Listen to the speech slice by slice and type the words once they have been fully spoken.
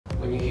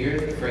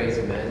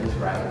say men's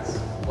rights,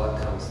 what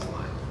comes to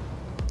mind?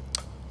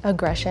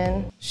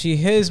 Aggression. She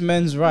hears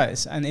men's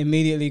rights and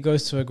immediately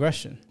goes to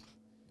aggression.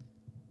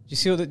 Do you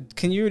see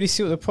can you really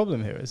see what the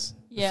problem here is?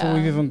 Yeah. Before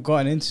we've even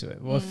gotten into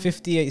it. Well,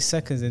 58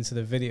 seconds into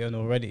the video and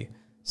already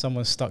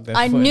someone stuck their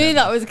I foot in knew their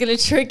that mouth. was going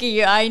to trigger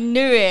you. I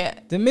knew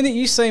it. The minute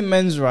you say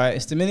men's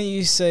rights, the minute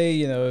you say,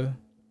 you know,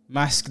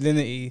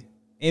 masculinity,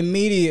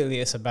 immediately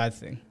it's a bad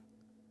thing.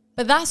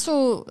 But that's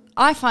all,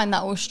 I find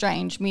that all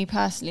strange, me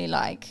personally.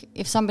 Like,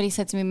 if somebody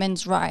said to me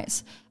men's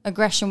rights,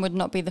 aggression would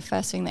not be the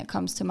first thing that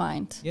comes to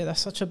mind. Yeah,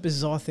 that's such a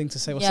bizarre thing to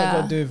say. What's that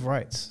got to do with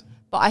rights?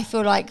 But I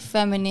feel like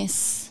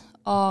feminists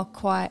are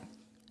quite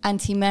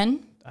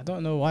anti-men. I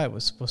don't know why we're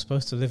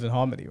supposed to live in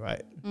harmony,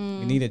 right?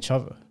 We need each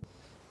other.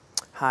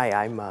 Hi,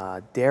 I'm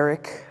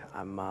Derek.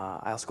 I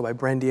also go by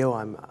Brendio.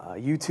 I'm a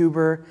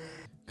YouTuber.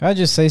 Can I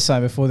just say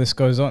something before this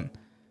goes on?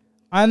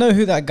 I know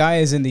who that guy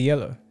is in the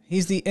yellow.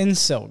 He's the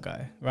incel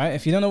guy, right?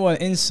 If you don't know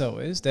what an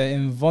incel is, they're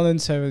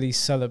involuntarily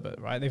celibate,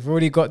 right? They've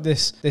already got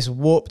this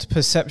warped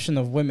perception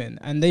of women,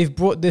 and they've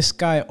brought this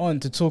guy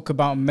on to talk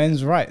about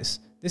men's rights.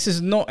 This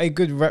is not a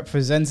good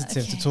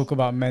representative to talk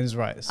about men's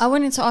rights. I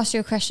wanted to ask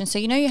you a question. So,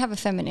 you know, you have a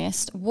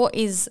feminist. What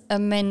is a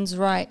men's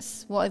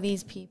rights? What are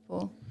these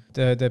people?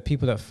 They're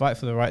people that fight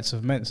for the rights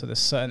of men. So there's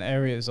certain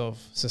areas of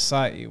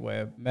society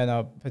where men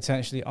are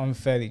potentially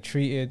unfairly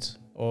treated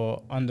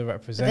or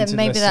underrepresented. But then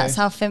maybe that's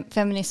how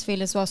feminists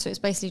feel as well. So it's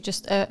basically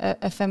just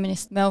a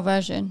feminist male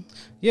version.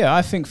 Yeah,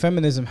 I think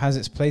feminism has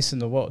its place in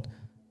the world.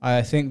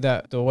 I think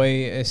that the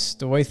way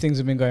things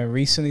have been going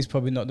recently is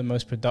probably not the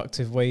most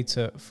productive way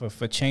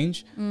for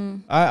change.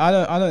 I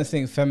don't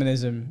think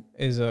feminism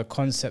is a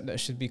concept that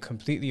should be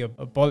completely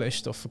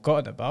abolished or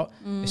forgotten about.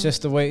 It's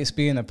just the way it's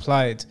being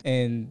applied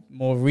in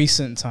more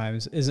recent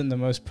times isn't the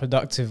most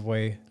productive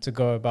way to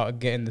go about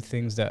getting the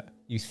things that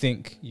you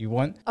think you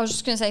want. I was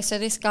just going to say, so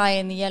this guy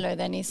in the yellow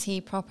then, is he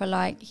proper,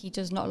 like, he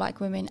does not like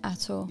women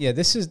at all? Yeah,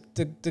 this is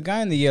the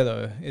guy in the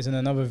yellow is in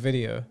another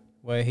video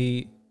where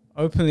he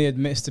openly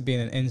admits to being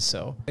an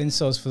incel.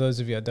 Incels, for those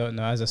of you that don't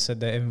know, as I said,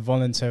 they're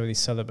involuntarily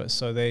celibate,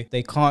 so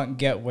they can't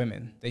get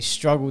women. They really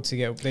struggle to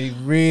get women.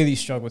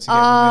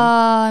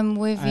 I'm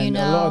with you And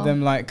now. a lot of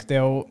them, like,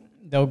 they'll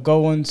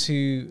go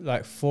onto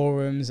like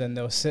forums and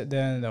they'll sit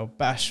there and they'll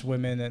bash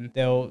women and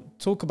they'll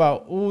talk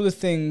about all the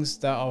things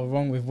that are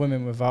wrong with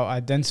women without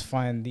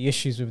identifying the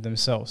issues with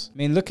themselves. I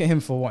mean, look at him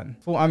for one.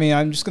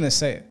 I'm just going to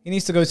say it. He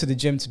needs to go to the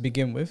gym to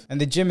begin with.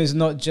 And the gym is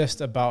not just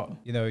about,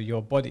 you know,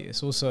 your body.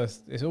 It's also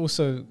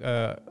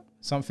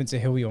something to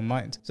heal your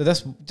mind. So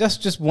that's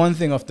just one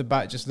thing off the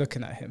bat, just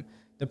looking at him.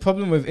 The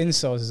problem with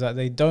incels is that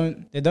they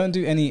don't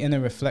do any inner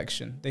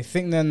reflection. They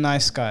think they're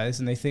nice guys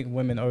and they think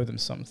women owe them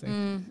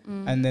something.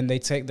 And then they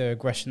take their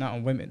aggression out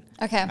on women.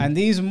 Okay. And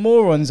these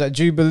morons at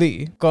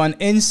Jubilee got an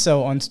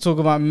incel on to talk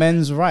about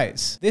men's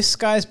rights. This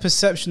guy's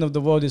perception of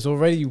the world is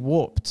already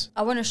warped.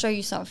 I want to show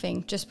you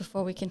something just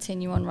before we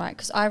continue on, right?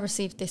 Because I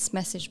received this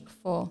message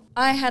before.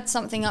 I had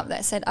something up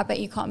that said, I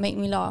bet you can't make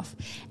me laugh.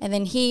 And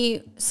then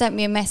he sent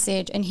me a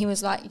message and he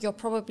was like, you're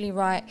probably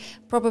right.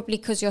 Probably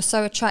because you're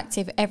so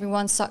attractive,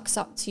 everyone sucks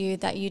up to you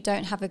that you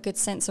don't have a good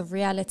sense of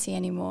reality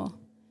anymore.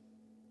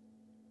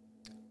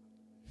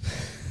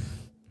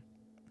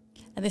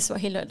 And this is what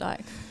he looked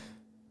like.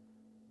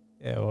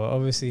 Yeah, well,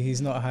 obviously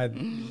he's not had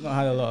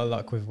a lot of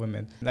luck with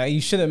women. Like, you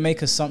shouldn't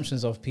make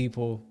assumptions of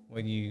people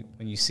when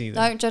you see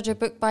them. Don't judge a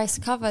book by its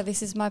cover.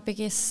 This is my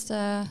biggest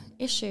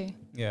issue.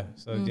 Yeah.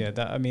 So yeah,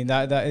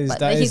 that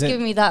is. He's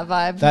giving me that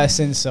vibe. That's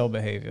incel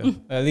behavior.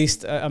 At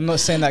least I'm not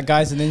saying that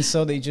guy's an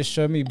incel that you just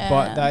showed me,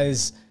 but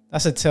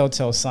that's a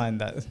telltale sign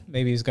that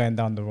maybe he's going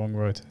down the wrong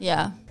road.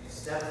 Yeah.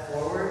 Step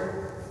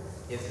forward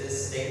if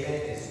this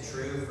statement is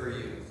true for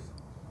you.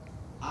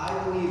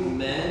 I believe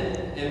men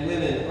and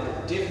women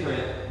are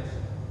different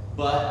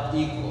but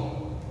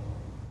equal.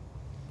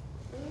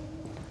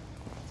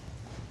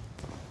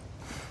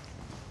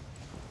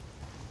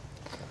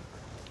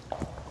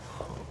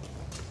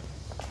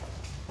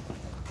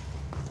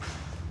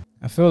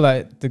 I feel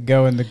like the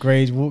girl in the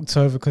grade walked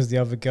over because the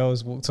other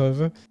girls walked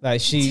over.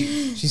 Like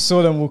she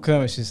saw them walk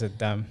over and she said,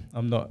 damn,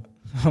 I'm not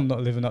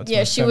living up to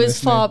my She was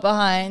feminist far name.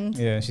 behind.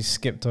 Yeah, she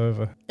skipped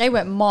over. They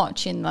went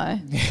marching though.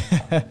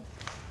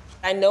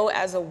 I know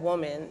as a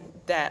woman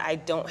that I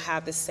don't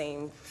have the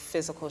same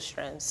physical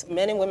strengths.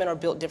 Men and women are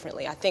built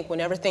differently. I think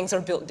whenever things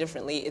are built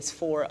differently, it's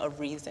for a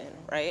reason,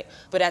 right?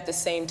 But at the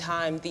same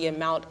time, the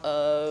amount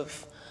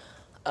of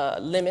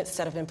limits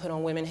that have been put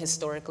on women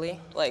historically,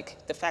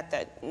 like the fact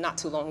that not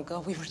too long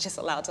ago we were just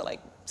allowed to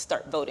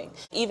start voting.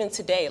 Even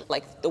today,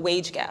 like the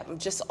wage gap,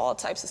 just all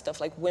types of stuff.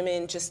 Like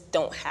women just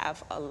don't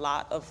have a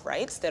lot of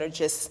rights that are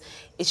just,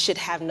 it should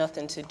have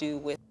nothing to do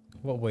with.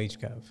 What wage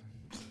gap?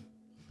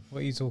 What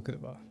are you talking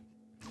about?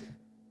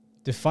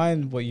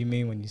 Define what you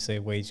mean when you say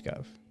wage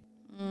gap.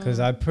 Because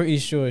I'm pretty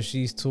sure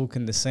she's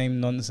talking the same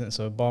nonsense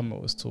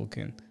Obama was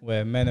talking,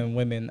 where men and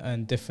women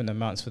earn different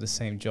amounts for the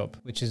same job,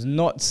 which is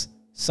not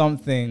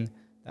something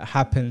that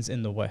happens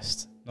in the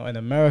West, not in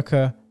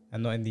America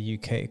and not in the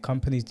UK.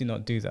 Companies do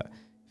not do that.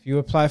 If you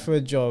apply for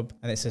a job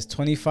and it says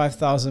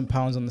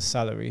 £25,000 on the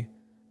salary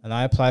and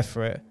I apply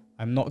for it,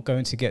 I'm not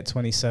going to get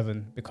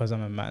 27 because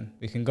I'm a man.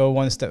 We can go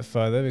one step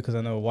further because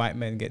I know white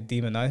men get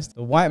demonized.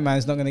 The white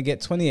man's not going to get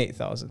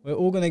 28,000. We're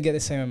all going to get the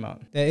same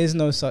amount. There is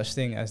no such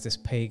thing as this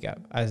pay gap,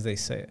 as they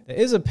say it. There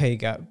is a pay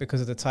gap because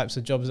of the types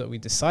of jobs that we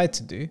decide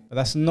to do, but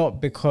that's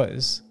not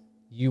because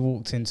you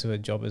walked into a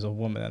job as a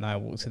woman and I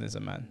walked in as a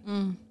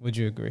man. Would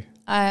you agree?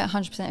 I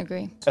 100%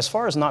 agree. As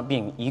far as not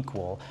being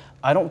equal,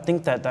 I don't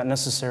think that that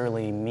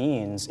necessarily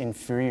means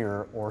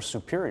inferior or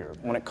superior.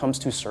 When it comes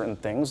to certain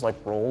things like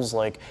roles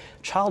like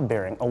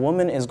childbearing, a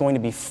woman is going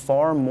to be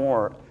far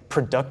more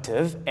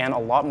productive and a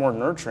lot more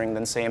nurturing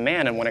than, say, a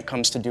man. And when it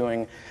comes to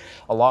doing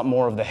a lot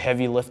more of the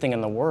heavy lifting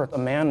and the work, a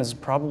man is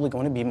probably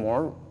going to be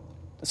more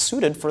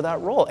suited for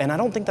that role. And I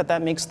don't think that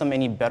that makes them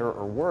any better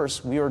or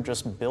worse. We are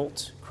just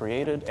built,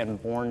 created,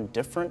 and born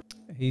different.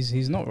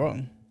 He's not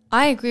wrong.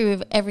 I agree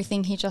with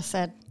everything he just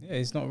said. Yeah,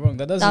 he's not wrong.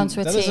 That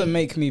doesn't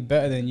make me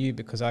better than you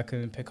because I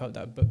can pick up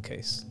that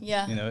bookcase.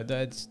 Yeah. You know,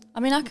 that's. I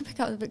mean, I can pick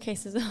up the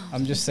bookcase as well.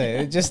 I'm just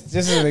saying, just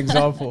as an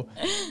example,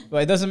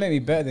 but it doesn't make me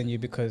better than you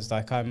because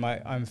like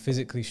I'm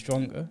physically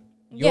stronger.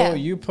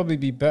 You probably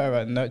be better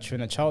at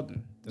nurturing a child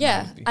than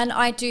I would be. And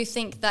I do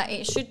think that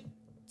it should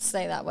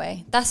stay that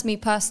way. That's me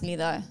personally,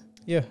 though.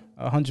 Yeah,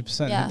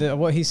 100%. Yeah.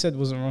 What he said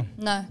wasn't wrong.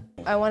 No.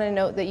 I want to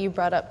note that you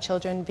brought up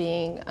children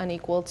being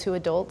unequal to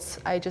adults.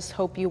 I just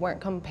hope you weren't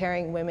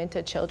comparing women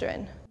to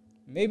children.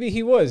 Maybe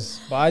he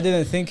was, but I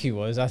didn't think he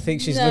was. I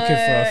think she's looking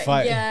for a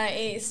fight. Yeah,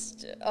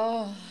 it's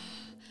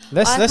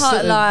Let's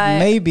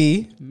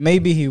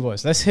maybe he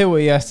was. Let's hear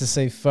what he has to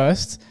say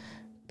first.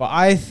 But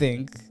I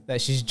think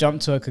that she's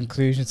jumped to a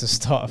conclusion to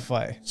start a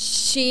fight.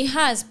 She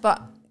has, but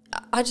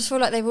I just feel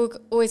like they've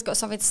always got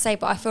something to say.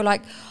 But I feel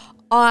like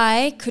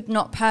I could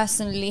not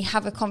personally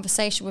have a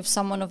conversation with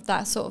someone of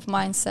that sort of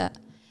mindset,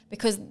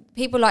 because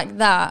people like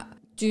that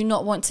do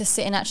not want to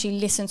sit and actually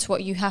listen to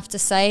what you have to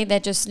say. They're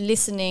just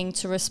listening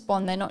to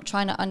respond. They're not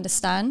trying to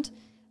understand.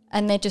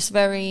 And they're just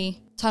very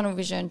tunnel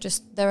vision.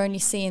 Just they're only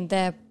seeing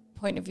their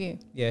point of view.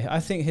 Yeah, I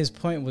think his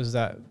point was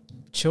that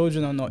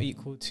children are not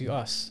equal to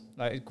us,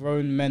 like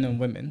grown men and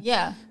women.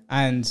 Yeah.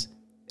 And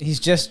he's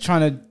just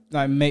trying to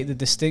like make the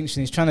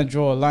distinction. He's trying to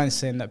draw a line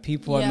saying that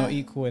people are not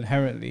equal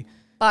inherently.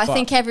 But I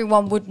think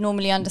everyone would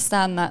normally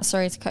understand that.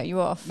 Sorry to cut you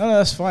off. No,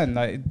 that's fine.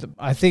 Like,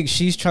 I think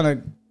she's trying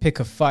to pick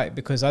a fight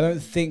because I don't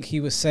think he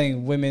was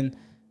saying women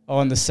are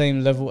on the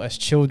same level as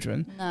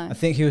children. No. I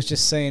think he was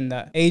just saying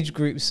that age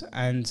groups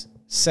and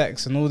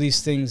sex and all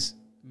these things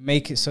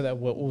make it so that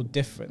we're all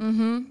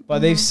different. But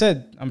they've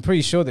said, I'm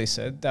pretty sure they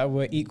said, that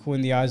we're equal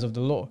in the eyes of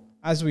the law,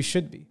 as we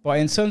should be. But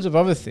in terms of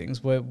other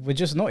things, we're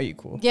just not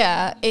equal.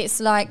 Yeah, it's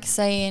like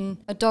saying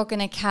a dog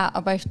and a cat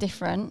are both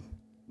different,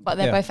 but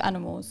they're both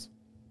animals.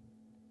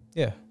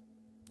 Yeah.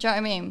 Do you know what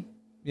I mean?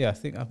 Yeah, I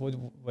think I would.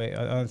 Wait,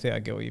 I don't think I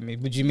get what you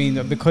mean. Would you mean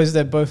that because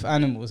they're both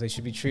animals, they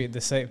should be treated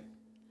the same?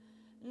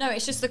 No,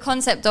 it's just the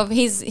concept of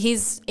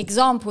his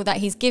example that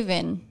he's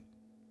given.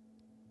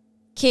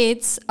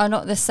 Kids are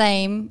not the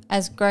same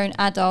as grown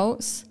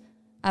adults,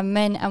 and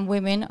men and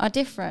women are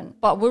different.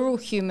 But we're all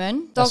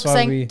human.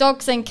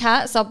 Dogs and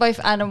cats are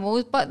both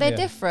animals, but they're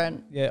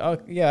different. Yeah, I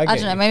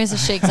don't know. Maybe it's a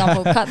shit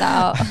example. Cut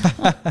that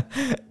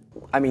out.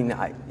 I mean,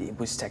 it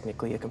was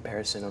technically a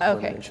comparison of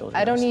women and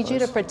children. I don't need you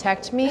to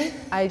protect me.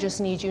 I just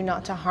need you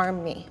not to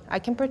harm me. I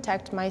can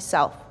protect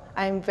myself.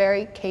 I'm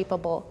very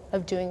capable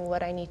of doing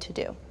what I need to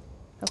do.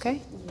 Okay?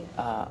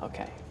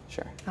 Okay,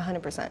 sure.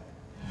 100%.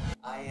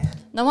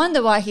 No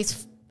wonder why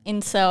he's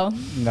incel.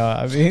 No,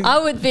 I mean, I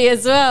would be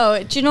as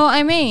well. Do you know what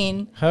I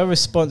mean? Her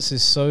response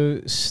is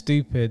so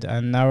stupid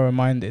and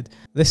narrow-minded.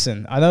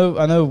 Listen, I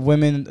know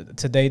women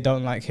today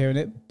don't like hearing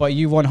it, but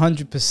you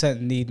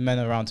 100% need men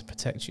around to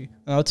protect you.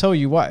 And I'll tell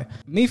you why.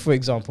 Me, for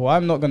example,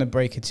 I'm not going to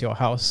break into your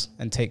house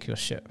and take your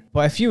shit.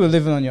 But if you were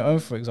living on your own,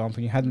 for example,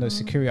 and you had no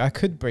security, I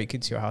could break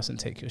into your house and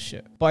take your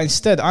shit. But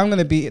instead, I'm going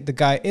to be the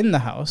guy in the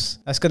house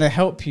that's going to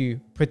help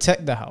you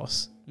protect the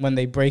house when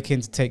they break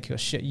in to take your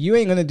shit. You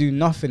ain't going to do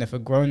nothing if a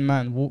grown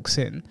man walks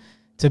in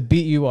to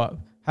beat you up,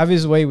 have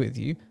his way with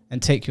you,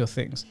 and take your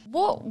things.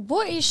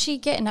 What is she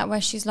getting at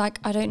where she's like,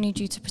 I don't need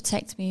you to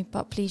protect me,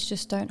 but please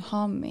just don't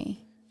harm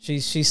me?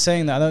 She's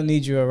saying that I don't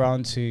need you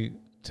around to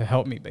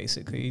help me,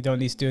 basically. You don't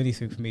need to do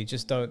anything for me.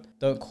 Just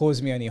don't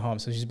cause me any harm.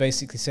 So she's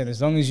basically saying,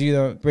 as long as you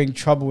don't bring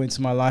trouble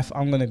into my life,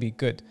 I'm going to be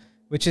good.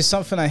 Which is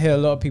something I hear a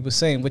lot of people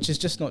saying, which is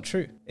just not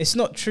true. It's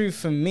not true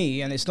for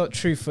me, and it's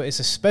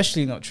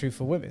especially not true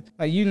for women.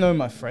 Like, you know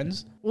my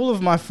friends. All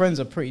of my friends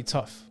are pretty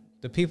tough.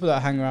 The people that I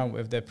hang around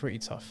with, they're pretty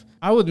tough.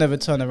 I would never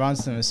turn around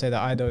to them and say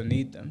that I don't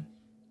need them.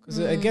 Because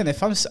again,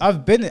 if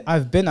I've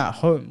been at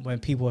home when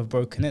people have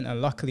broken in,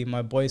 and luckily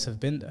my boys have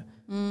been there,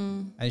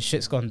 and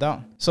shit's gone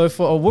down. So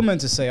for a woman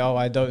to say, oh,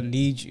 I don't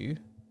need you,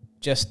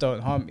 just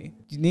don't harm me,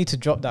 you need to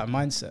drop that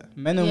mindset.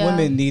 Men and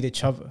women need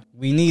each other.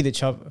 We need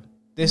each other.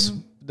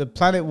 The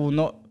planet will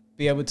not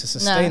be able to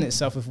sustain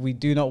itself if we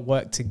do not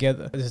work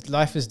together.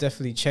 Life has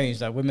definitely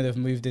changed. Like, women have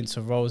moved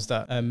into roles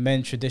that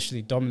men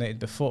traditionally dominated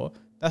before.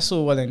 That's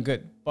all well and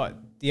good. But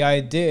the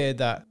idea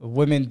that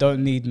women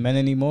don't need men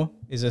anymore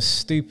is a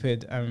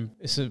stupid and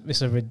it's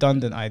a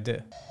redundant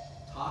idea.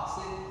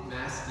 Toxic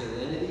masculinity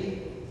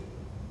masculinity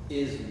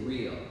is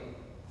real.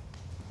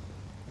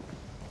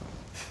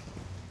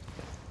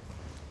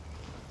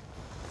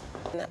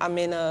 I'm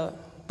in a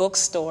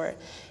bookstore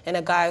and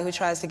a guy who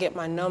tries to get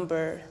my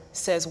number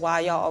says,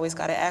 "Why y'all always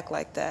gotta act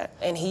like that?"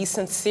 And he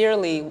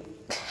sincerely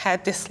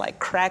had this like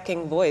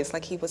cracking voice,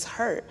 like he was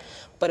hurt,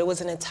 but it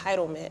was an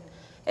entitlement.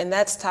 And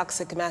that's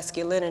toxic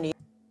masculinity.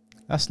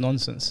 That's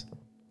nonsense.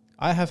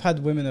 I have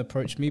had women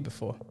approach me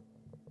before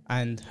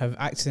and have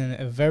acted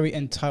in a very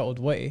entitled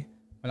way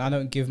when I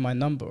don't give my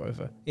number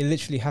over. It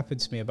literally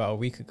happened to me about a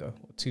week ago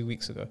or 2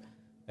 weeks ago.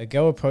 A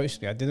girl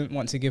approached me. I didn't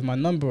want to give my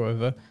number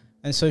over,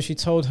 and so she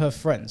told her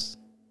friends.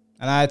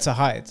 And I had to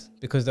hide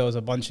because there was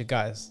a bunch of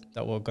guys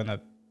that were going to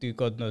do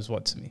God knows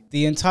what to me.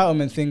 The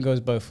entitlement thing goes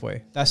both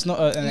ways. That's not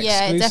an exclusive...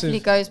 Yeah, it definitely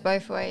goes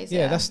both ways.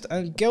 Yeah,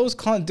 and girls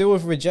can't deal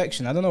with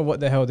rejection. I don't know what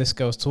the hell this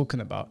girl's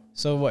talking about.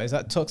 So what, is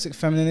that toxic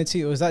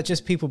femininity, or is that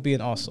just people being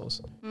arseholes?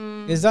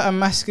 Is that a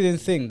masculine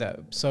thing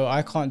so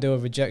I can't deal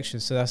with rejection,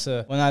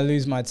 so when I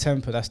lose my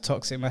temper, that's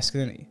toxic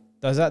masculinity?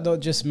 Does that not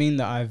just mean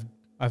that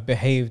I've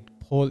behaved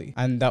poorly,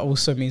 and that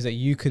also means that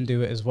you can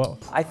do it as well?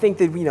 I think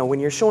that,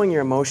 when you're showing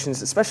your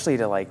emotions, especially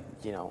to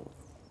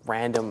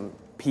random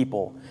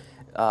people,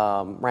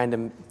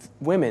 random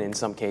women in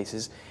some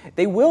cases,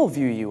 they will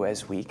view you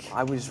as weak.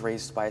 I was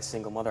raised by a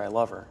single mother. I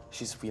love her.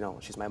 She's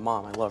my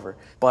mom. I love her.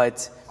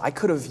 But I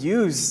could have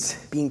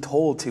used being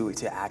told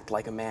to act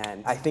like a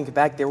man. I think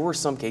back, there were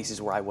some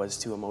cases where I was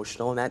too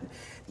emotional, and that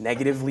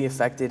negatively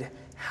affected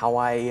how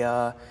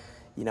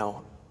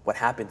what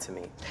happened to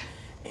me.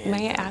 And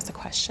may I ask a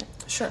question?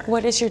 Sure.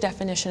 What is your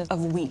definition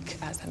of weak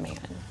as a man?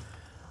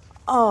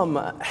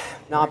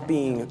 Not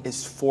being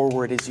as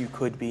forward as you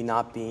could be,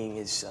 not being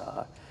as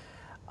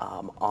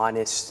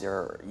honest,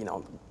 or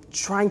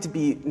trying to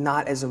be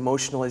not as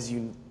emotional as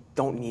you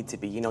don't need to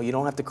be. You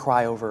don't have to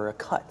cry over a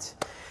cut.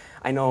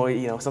 I know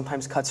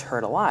sometimes cuts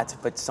hurt a lot,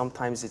 but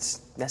sometimes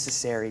it's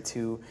necessary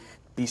to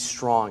be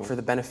strong for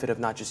the benefit of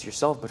not just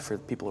yourself, but for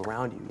the people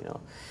around you.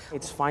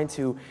 It's fine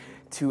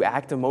to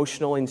act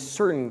emotional in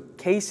certain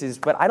cases,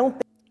 but I don't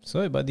think...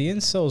 Sorry, but the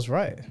incel's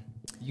right.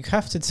 You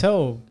have to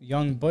tell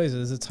young boys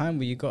there's a time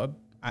where you gotta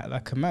act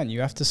like a man.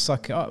 You have to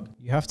suck it up.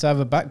 You have to have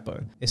a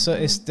backbone.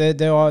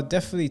 There are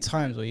definitely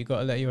times where you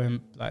gotta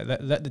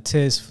let the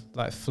tears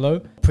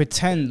flow.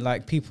 Pretend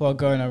like people are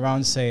going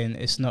around saying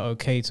it's not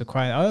okay to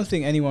cry. I don't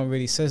think anyone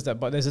really says that,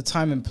 but there's a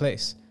time and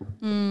place.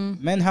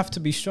 Men have to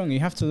be strong.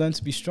 You have to learn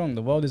to be strong.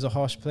 The world is a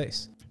harsh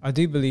place. I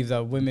do believe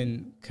that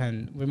women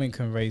can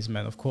raise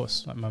men, of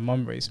course. Like my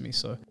mum raised me,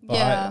 so. But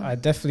yeah. I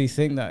definitely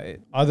think that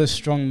other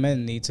strong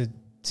men need to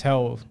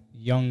tell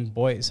young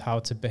boys how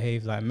to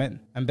behave like men.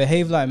 And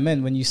behave like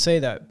men, when you say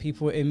that,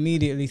 people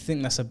immediately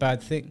think that's a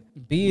bad thing.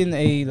 Being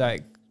a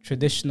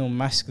traditional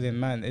masculine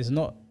man is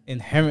not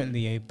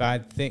inherently a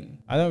bad thing.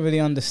 I don't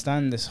really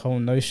understand this whole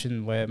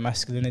notion where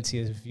masculinity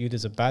is viewed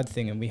as a bad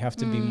thing and we have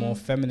to be more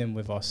feminine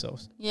with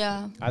ourselves.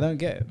 Yeah. I don't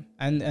get it.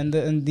 And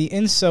the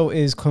incel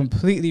is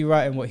completely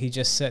right in what he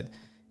just said.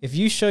 If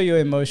you show your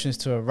emotions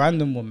to a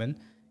random woman,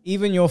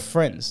 even your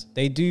friends,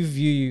 they do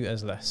view you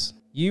as less.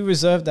 You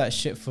reserve that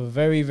shit for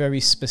very,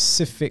 very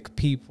specific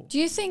people. Do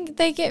you think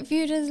they get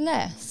viewed as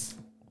less?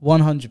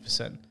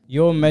 100%.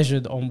 You're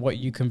measured on what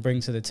you can bring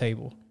to the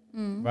table,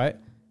 right?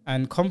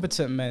 And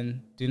competent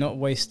men do not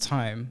waste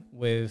time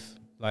with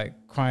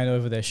crying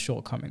over their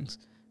shortcomings.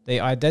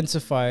 They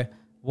identify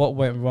what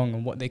went wrong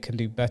and what they can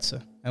do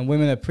better. And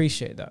women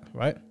appreciate that,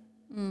 right?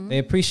 They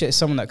appreciate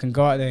someone that can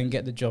go out there and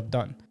get the job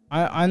done.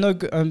 I know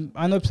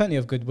plenty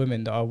of good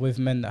women that are with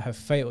men that have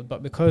failed,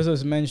 but because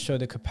those men show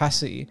the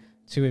capacity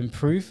to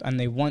improve and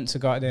they want to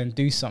go out there and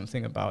do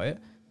something about it,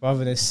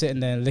 rather than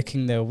sitting there and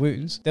licking their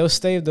wounds, they'll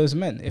stay with those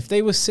men. If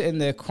they were sitting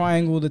there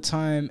crying all the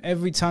time,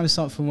 every time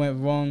something went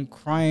wrong,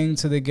 crying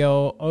to the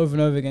girl over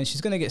and over again,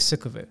 she's going to get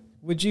sick of it.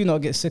 Would you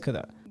not get sick of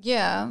that?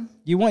 Yeah.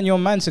 You want your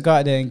man to go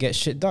out there and get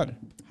shit done.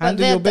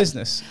 Handle your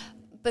business.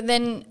 But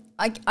then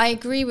I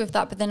agree with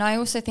that, but then I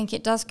also think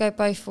it does go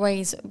both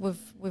ways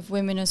with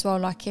women as well.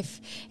 Like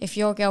if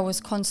your girl was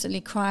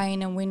constantly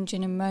crying and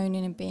whinging and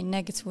moaning and being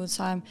negative all the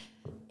time,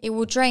 it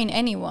will drain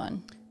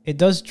anyone. It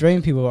does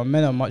drain people, but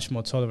men are much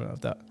more tolerant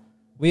of that.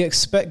 We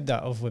expect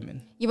that of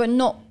women. Yeah, but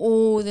not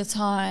all the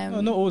time. No,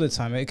 not all the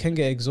time. It can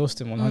get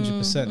exhausting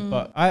 100%.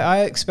 But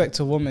I expect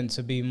a woman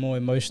to be more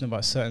emotional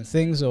about certain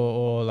things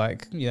or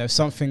if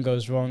something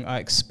goes wrong, I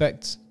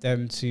expect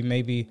them to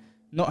maybe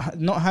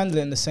not handle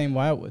it in the same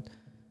way I would.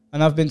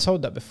 And I've been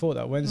told that before,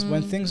 that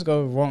when things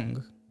go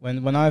wrong,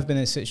 when I've been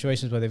in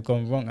situations where they've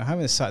gone wrong, I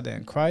haven't sat there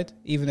and cried,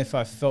 even if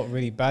I felt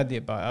really badly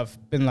about it.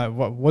 I've been like,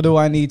 what do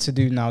I need to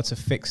do now to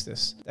fix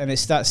this? And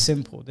it's that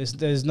simple.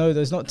 There's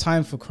not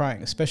time for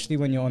crying, especially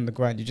when you're on the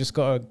grind. You just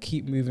got to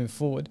keep moving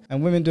forward.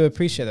 And women do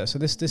appreciate that. So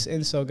this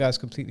incel guy's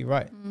completely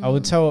right. I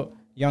would tell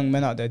young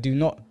men out there, do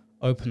not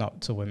open up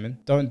to women.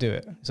 Don't do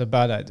it. It's a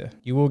bad idea.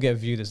 You will get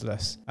viewed as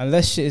less.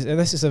 Unless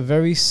it's a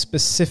very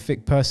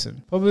specific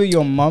person. Probably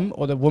your mum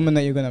or the woman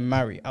that you're going to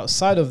marry.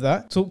 Outside of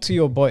that, talk to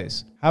your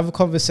boys. Have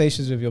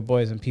conversations with your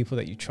boys and people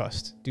that you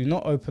trust. Do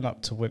not open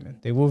up to women.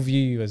 They will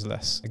view you as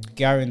less. I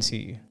guarantee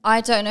you.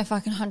 I don't know if I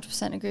can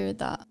 100% agree with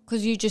that.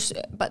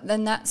 But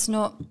then that's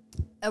not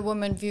a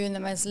woman viewing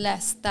them as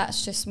less.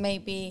 That's just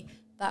maybe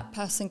that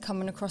person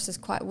coming across as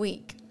quite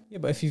weak. Yeah,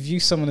 but if you view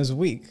someone as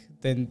weak,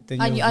 then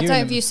I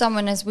don't view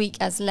someone as weak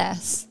as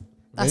less.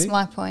 That's Really?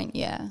 my point,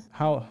 yeah.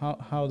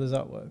 How does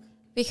that work?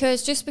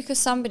 Because just because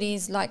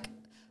somebody's like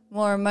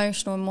more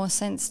emotional and more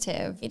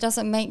sensitive, it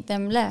doesn't make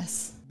them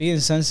less. Being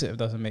sensitive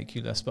doesn't make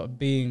you less, but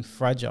being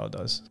fragile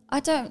does. I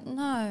don't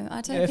know.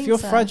 I don't think If you're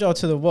so. fragile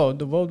to the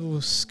world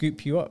will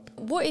scoop you up.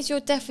 What is your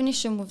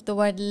definition with the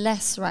word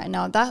less right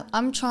now? That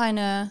I'm trying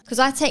to, because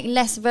I take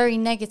less very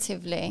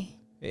negatively.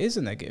 It is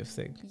a negative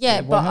thing.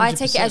 Yeah, but I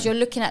take it as 100%. you're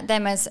looking at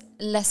them as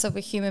less of a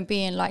human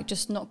being, like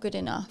just not good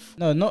enough.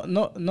 No,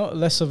 not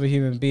less of a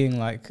human being,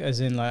 like as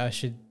in like I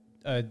should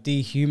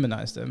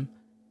dehumanize them,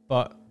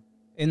 but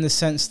in the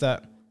sense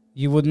that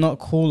you would not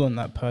call on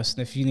that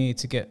person if you needed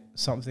to get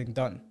something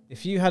done.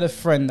 If you had a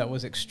friend that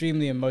was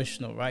extremely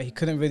emotional, right? He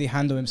couldn't really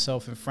handle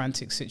himself in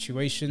frantic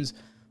situations,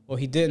 or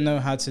he didn't know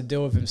how to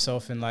deal with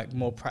himself in like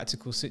more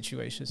practical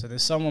situations. And then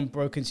someone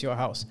broke into your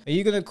house. Are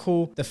you going to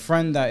call the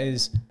friend that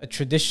is a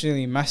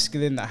traditionally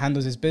masculine that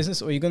handles his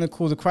business, or are you going to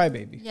call the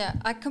crybaby? Yeah,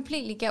 I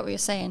completely get what you're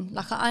saying.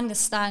 Like, I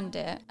understand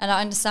it and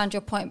I understand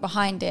your point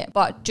behind it,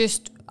 but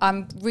just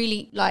I'm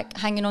really like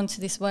hanging on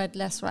to this word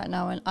less right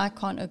now, and I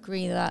can't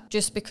agree that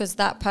just because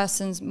that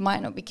person's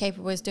might not be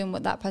capable of doing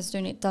what that person's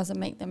doing, it doesn't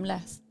make them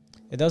less.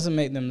 It doesn't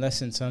make them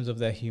less in terms of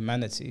their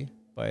humanity,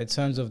 but in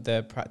terms of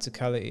their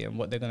practicality and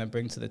what they're going to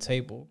bring to the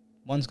table,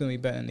 one's going to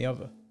be better than the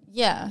other.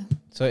 Yeah.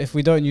 So if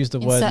we don't use the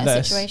word certain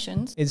less,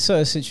 situations. in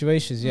certain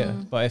situations, yeah.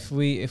 But if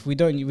we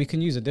don't, we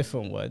can use a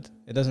different word.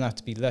 It doesn't have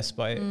to be less.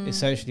 But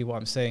essentially, what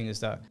I'm saying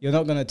is that you're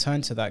not going to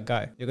turn to that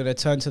guy. You're going to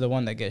turn to the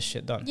one that gets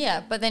shit done.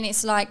 Yeah, but then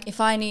it's like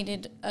if I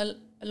needed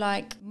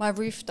my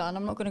roof done,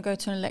 I'm not going to go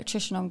to an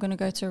electrician. I'm going to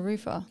go to a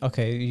roofer.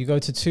 Okay, you go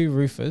to two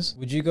roofers.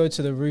 Would you go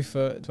to the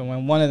roofer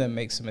when one of them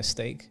makes a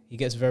mistake? He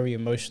gets very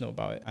emotional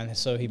about it, and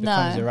so he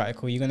becomes erratic.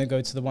 You're going to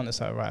go to the one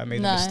that's like, right, I made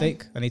a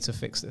mistake. I need to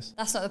fix this.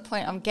 That's not the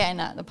point I'm getting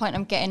at. The point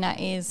I'm getting at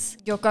is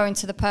you're going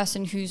to the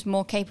person who's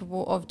more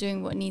capable of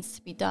doing what needs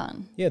to be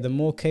done. Yeah, the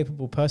more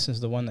capable person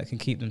is the one that can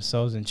keep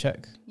themselves in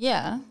check.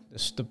 Yeah.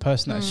 It's the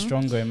person that's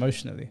stronger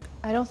emotionally.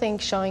 I don't think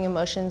showing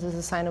emotions is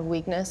a sign of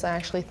weakness. I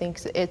actually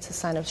think it's a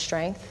sign of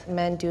strength.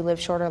 Men do live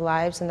shorter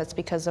lives, and that's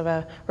because of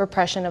a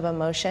repression of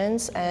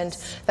emotions, and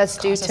that's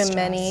due to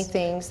many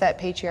things that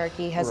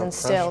patriarchy has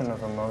instilled.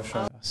 Repression of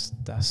emotion.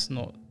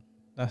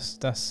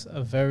 That's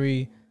a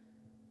very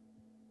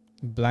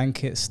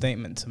blanket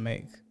statement to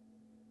make.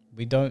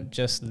 We don't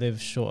just live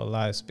shorter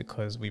lives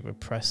because we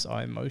repress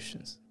our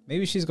emotions.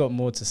 Maybe she's got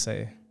more to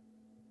say,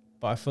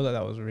 but I feel like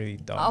that was really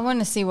dumb. I want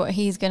to see what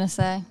he's going to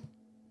say.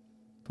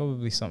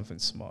 Probably something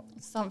smart.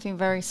 Something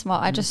very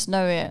smart. I just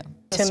know it.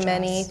 To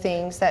many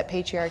things that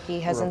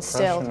patriarchy has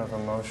instilled. Repression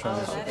of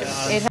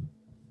emotions.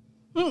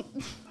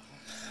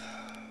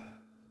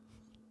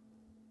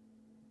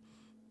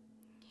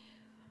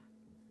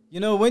 You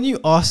know, when you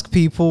ask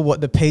people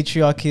what the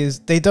patriarchy is,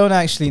 they don't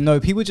actually know.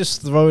 People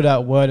just throw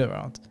that word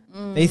around.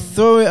 They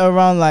throw it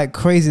around like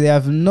crazy. They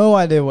have no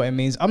idea what it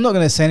means. I'm not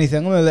going to say anything.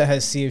 I'm going to let her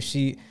see if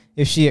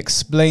she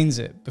explains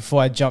it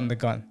before I jump the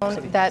gun.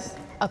 That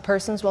a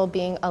person's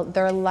well-being,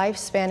 their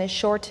lifespan is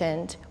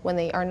shortened when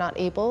they are not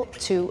able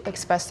to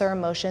express their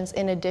emotions.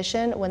 In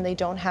addition, when they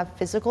don't have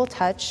physical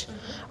touch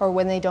or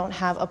when they don't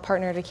have a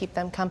partner to keep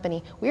them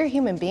company. We are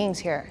human beings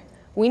here.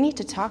 We need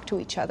to talk to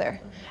each other.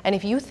 And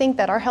if you think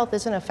that our health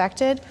isn't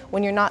affected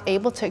when you're not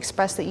able to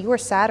express that you are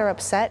sad or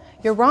upset,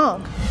 you're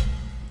wrong.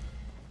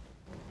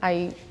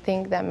 I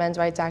think that men's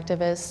rights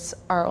activists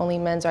are only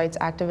men's rights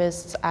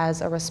activists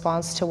as a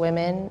response to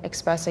women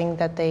expressing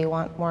that they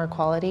want more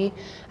equality.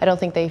 I don't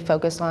think they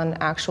focus on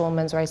actual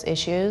men's rights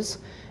issues,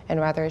 and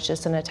rather it's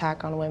just an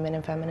attack on women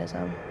and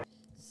feminism.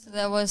 So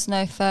there was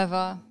no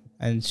further.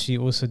 And she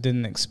also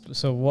didn't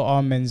so what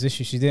are men's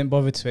issues? She didn't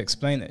bother to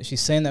explain it. She's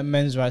saying that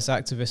men's rights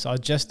activists are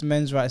just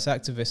men's rights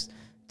activists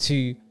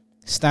to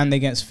stand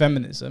against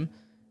feminism,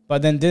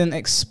 but then didn't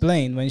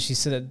explain when she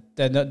said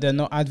that they're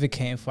not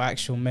advocating for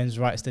actual men's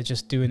rights. They're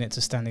just doing it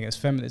to stand against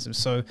feminism.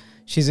 So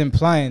she's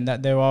implying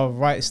that there are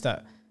rights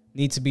that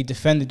need to be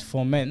defended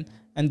for men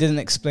and didn't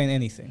explain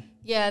anything.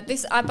 Yeah,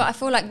 but I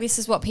feel like this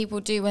is what people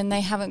do when they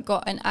haven't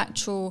got an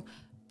actual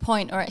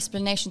point or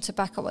explanation to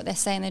back up what they're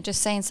saying. They're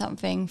just saying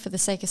something for the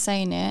sake of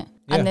saying it.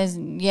 Yeah.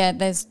 And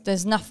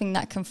there's nothing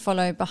that can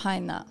follow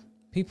behind that.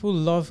 People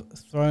love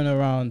throwing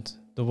around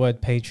the word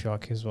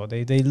patriarchy as well.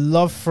 They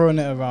love throwing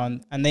it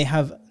around, and they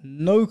have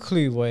no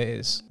clue what it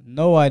is.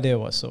 No idea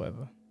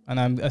whatsoever. And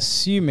I'm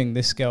assuming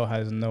this girl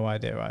has no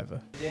idea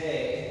either.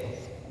 Today,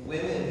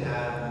 women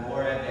have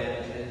more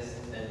advantages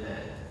than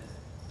men.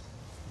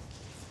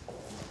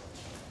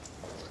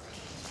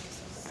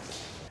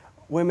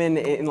 women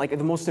in like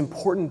the most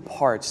important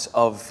parts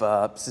of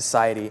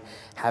society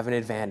have an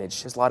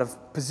advantage. There's a lot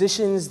of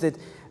positions that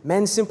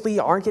men simply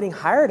aren't getting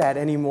hired at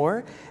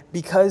anymore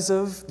because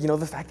of, you know,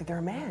 the fact that they're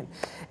a man.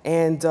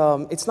 And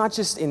it's not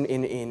just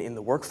in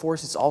the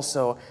workforce, it's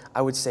also,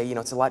 I would say, you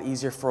know, it's a lot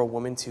easier for a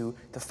woman to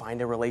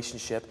find a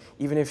relationship,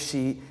 even if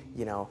she,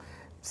 you know,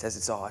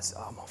 says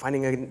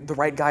finding the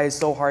right guy is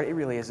so hard. It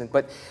really isn't.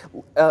 But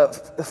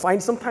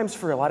sometimes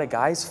for a lot of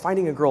guys,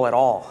 finding a girl at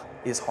all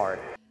is hard.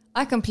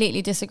 I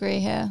completely disagree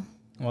here.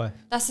 Why?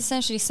 That's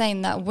essentially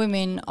saying that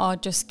women are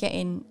just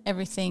getting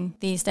everything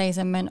these days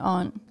and men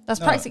aren't.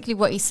 That's practically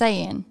what he's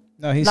saying.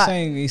 No, he's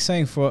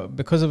saying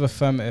because of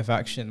affirmative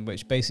action,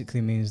 which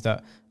basically means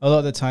that a lot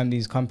of the time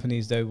these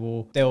companies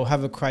they'll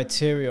have a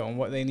criteria on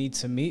what they need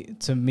to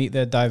meet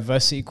their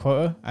diversity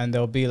quota, and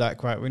they'll be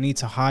like, right,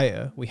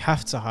 we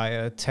have to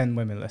hire 10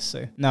 women, let's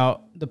say.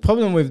 Now, the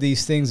problem with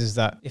these things is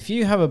that if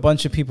you have a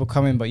bunch of people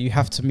coming but you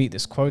have to meet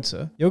this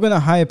quota, you're going to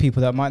hire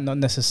people that might not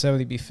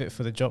necessarily be fit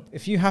for the job.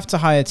 If you have to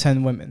hire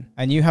 10 women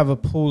and you have a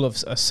pool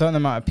of a certain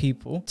amount of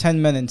people,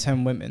 10 men and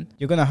 10 women,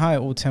 you're going to hire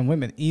all 10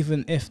 women,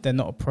 even if they're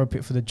not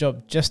appropriate for the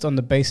job, just on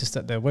the basis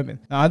that they're women.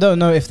 Now, I don't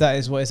know if that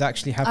is what is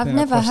actually happening.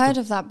 I've never heard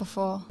of that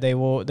before.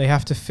 They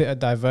have to fit a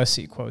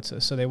diversity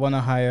quota. So they want to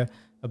hire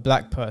a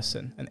black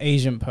person, an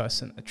Asian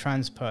person, a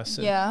trans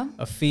person,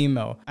 a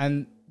female.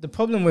 And the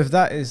problem with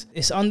that is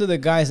it's under the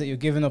guise that you're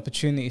giving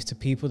opportunities to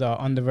people that are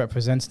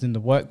underrepresented in the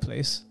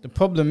workplace. The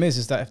problem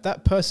is that if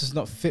that person's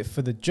not fit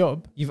for the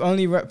job, you've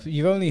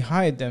only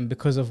hired them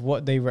because of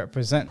what they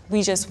represent.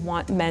 We just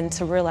want men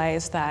to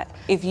realize that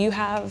if you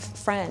have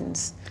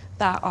friends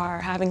that are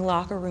having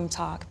locker room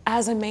talk,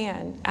 as a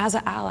man, as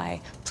an ally,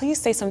 please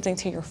say something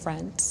to your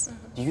friends.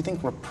 Do you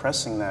think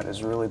repressing that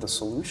is really the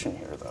solution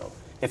here, though?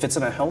 If it's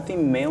in a healthy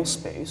male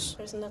space,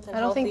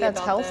 I don't think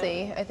that's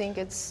healthy. I think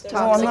it's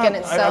toxic in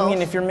itself. I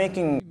mean, if you're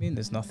making... What do you mean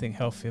there's nothing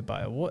healthy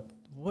about it?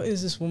 What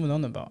is this woman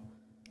on about?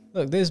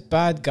 Look, there's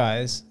bad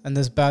guys and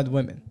there's bad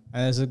women.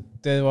 And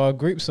there are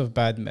groups of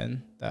bad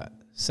men that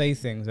say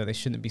things that they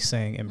shouldn't be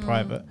saying in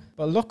private.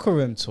 But locker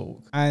room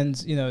talk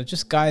and, you know,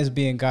 just guys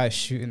being guys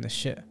shooting the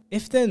shit.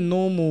 If they're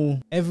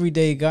normal,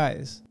 everyday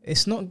guys,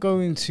 it's not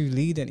going to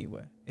lead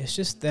anywhere. It's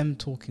just them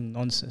talking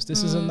nonsense.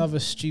 This is another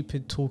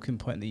stupid talking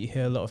point that you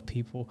hear a lot of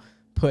people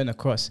putting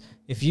across.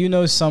 If you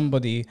know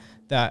somebody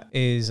that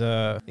is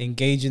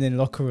engaging in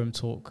locker room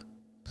talk,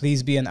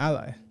 please be an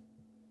ally.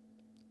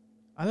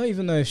 I don't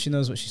even know if she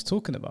knows what she's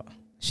talking about.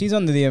 She's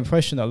under the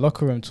impression that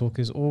locker room talk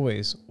is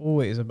always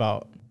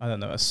about, I don't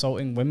know,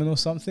 assaulting women or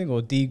something,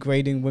 or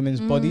degrading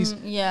women's bodies.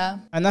 Yeah.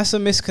 And that's a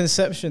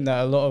misconception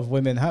that a lot of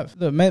women have.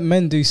 Look,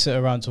 men do sit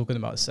around talking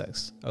about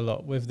sex a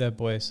lot with their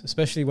boys,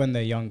 especially when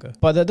they're younger.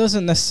 But that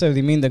doesn't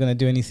necessarily mean they're going to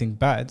do anything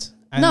bad.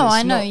 And no,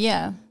 I know,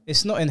 yeah.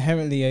 It's not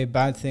inherently a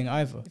bad thing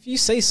either. If you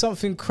say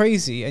something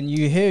crazy and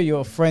you hear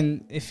your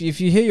friend, if you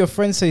hear your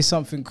friend say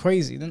something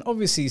crazy, then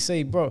obviously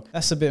say, bro,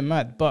 that's a bit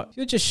mad. But if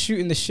you're just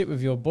shooting the shit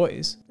with your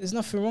boys, there's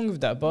nothing wrong with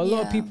that. But a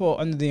lot of people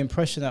are under the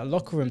impression that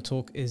locker room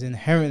talk is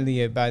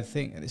inherently a bad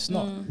thing, and it's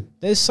not.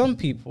 There's some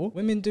people,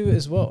 women do it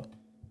as well.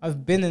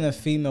 I've been in a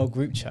female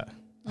group chat.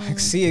 I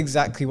see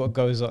exactly what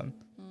goes on.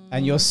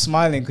 And you're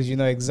smiling because you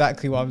know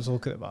exactly what I'm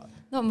talking about.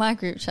 Not my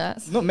group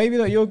chats. Maybe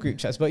not your group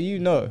chats, but you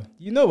know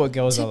what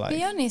girls are like. To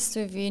be honest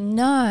with you,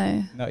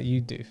 no. No,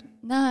 you do.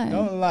 No.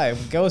 Don't lie.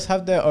 Girls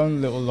have their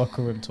own little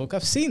locker room talk.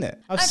 I've seen it.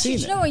 I've seen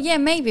it. You know what? Yeah,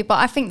 maybe. But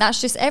I think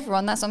that's just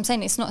everyone. That's what I'm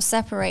saying. It's not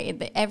separated.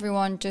 That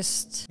everyone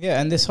just... Yeah,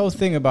 and this whole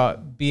thing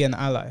about be an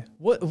ally.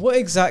 What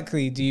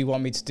exactly do you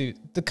want me to do?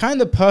 The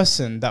kind of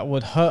person that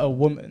would hurt a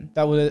woman,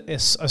 that would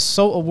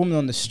assault a woman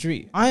on the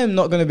street, I am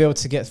not going to be able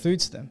to get through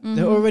to them.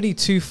 They're already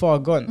too far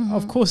gone.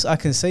 Of course, I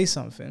can say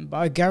something, but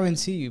I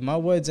guarantee you, my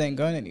words ain't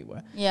going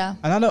anywhere. Yeah.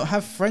 And I don't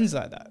have friends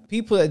like that.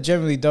 People that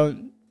generally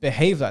don't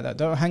behave like that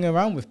don't hang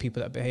around with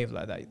people that behave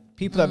like that.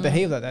 People that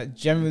behave like that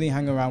generally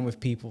hang around with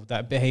people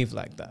that behave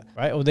like that,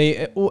 right? Or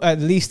they at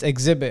least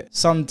exhibit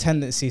some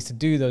tendencies to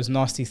do those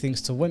nasty things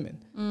to women.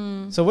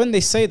 So when they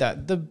say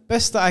that, the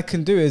best that I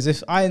can do is,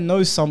 if I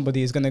know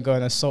somebody is going to go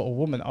and assault a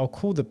woman, I'll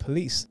call the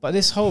police. But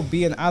this whole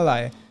be an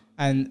ally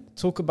and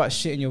talk about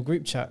shit in your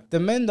group chat, the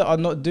men that are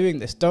not doing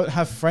this don't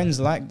have friends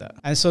like that.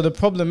 And so the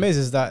problem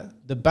is that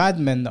the bad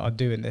men that are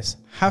doing this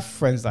have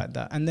friends like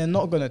that, and they're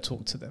not going to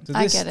talk to them. So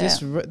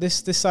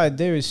this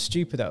idea is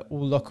stupid, that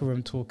all locker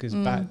room talk is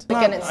bad.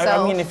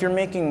 I mean, if you're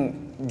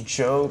making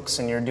jokes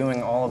and you're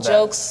doing all of that.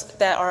 Jokes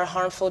that are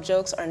harmful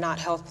jokes are not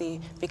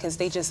healthy, because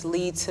they just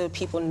lead to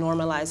people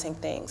normalizing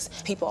things.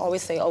 People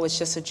always say, oh, it's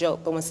just a joke.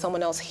 But when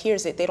someone else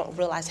hears it, they don't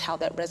realize how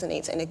that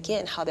resonates, and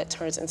again, how that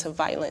turns into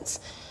violence.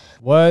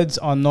 Words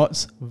are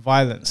not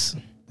violence.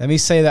 Let me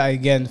say that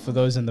again for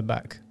those in the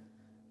back.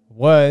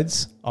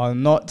 Words are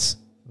not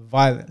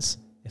violence.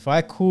 If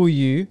I call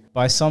you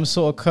by some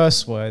sort of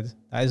curse word,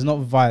 that is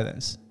not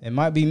violence. It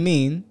might be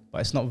mean,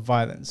 but it's not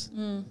violence.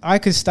 I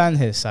could stand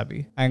here,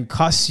 Sabi, and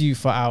cuss you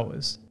for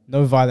hours.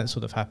 No violence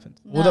would have happened.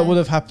 No. All that would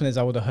have happened is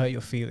I would have hurt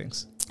your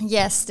feelings.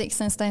 Yes,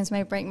 sticks and stones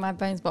may break my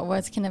bones, but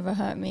words can never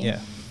hurt me. Yeah,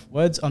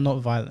 words are not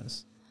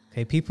violence.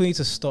 Okay, people need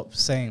to stop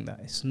saying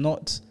that. It's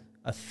not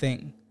a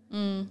thing.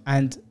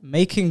 And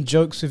making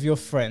jokes with your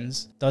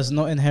friends does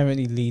not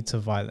inherently lead to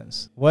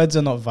violence. Words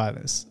are not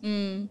violence.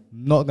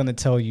 Not going to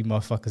tell you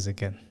motherfuckers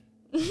again.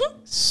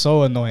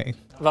 So annoying.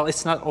 Well,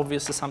 it's not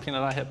obviously something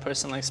that I have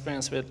personal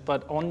experience with,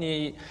 but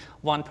only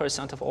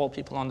 1% of all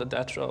people on the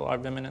death row are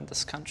women in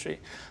this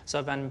country.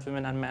 So when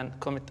women and men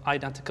commit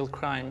identical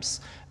crimes,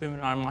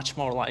 women are much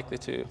more likely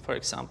to, for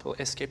example,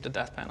 escape the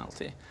death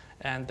penalty.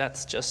 And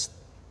that's just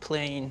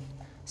plain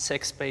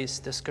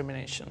sex-based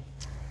discrimination.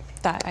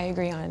 That I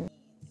agree on.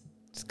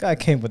 This guy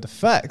came with the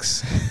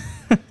facts.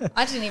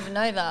 I didn't even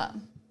know that.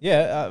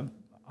 Yeah,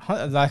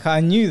 like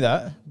I knew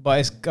that,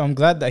 but I'm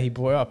glad that he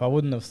brought it up. I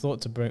wouldn't have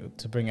thought to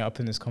bring it up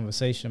in this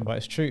conversation, but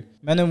it's true.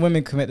 Men and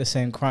women commit the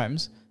same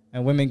crimes,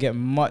 and women get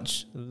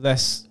much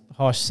less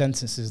harsh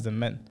sentences than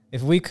men.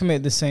 If we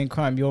commit the same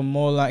crime, you're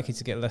more likely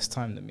to get less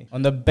time than me,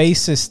 on the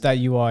basis that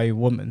you are a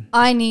woman.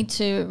 I need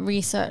to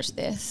research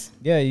this.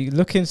 Yeah, you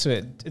look into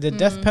it. The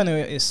death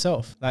penalty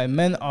itself, like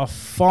men are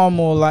far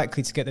more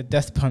likely to get the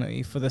death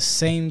penalty for the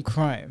same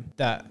crime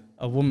that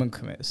a woman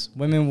commits.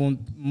 Women will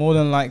more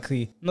than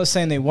likely, I'm not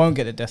saying they won't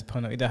get the death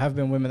penalty. There have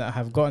been women that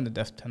have gotten the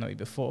death penalty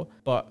before,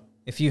 but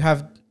if you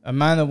have a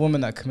man or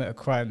woman that commit a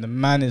crime, the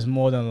man is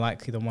more than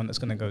likely the one that's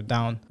going to go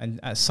down, and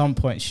at some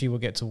point she will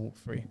get to walk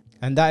free.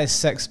 And that is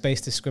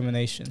sex-based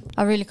discrimination.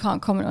 I really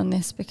can't comment on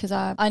this because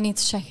I need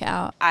to check it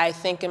out. I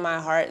think in my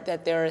heart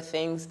that there are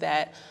things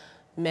that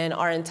men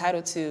are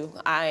entitled to.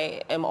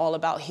 I am all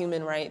about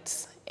human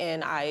rights,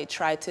 and I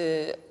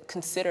do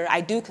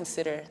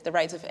consider the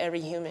rights of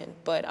every human,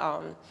 but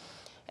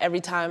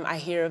every time I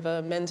hear of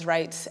a men's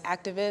rights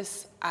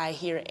activist, I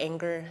hear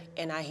anger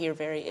and I hear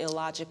very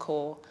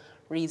illogical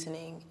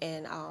reasoning,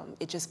 and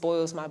it just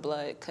boils my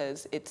blood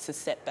because it's a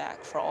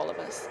setback for all of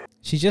us.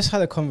 She just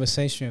had a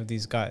conversation with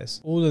these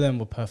guys. All of them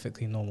were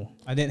perfectly normal.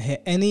 I didn't hear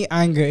any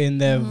anger in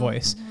their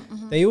voice.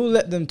 They all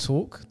let them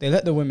talk. They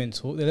let the women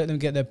talk. They let them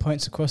get their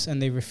points across,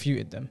 and they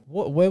refuted them.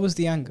 Where was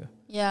the anger?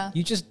 Yeah.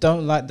 You just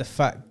don't like the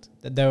fact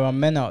that there are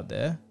men out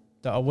there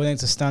that are willing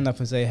to stand up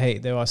and say, hey,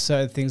 there are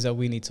certain things that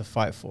we need to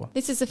fight for.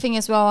 This is the thing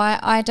as well.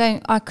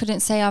 I couldn't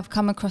say I've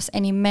come across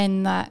any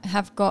men that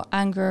have got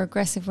angry or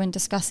aggressive when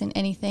discussing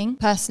anything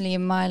personally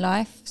in my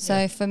life.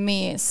 So for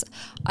me,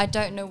 I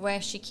don't know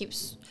where she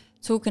keeps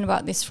talking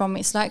about this from.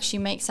 It's like she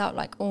makes out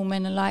like all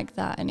men are like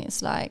that, and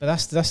it's like... But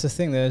that's the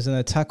thing. There's an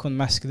attack on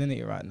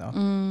masculinity right now.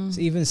 So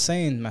even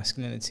saying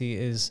masculinity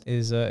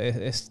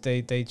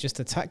they just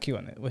attack you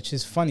on it, which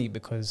is funny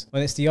because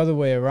when it's the other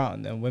way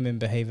around and women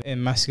behave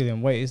in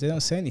masculine ways, they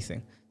don't say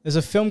anything. There's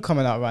a film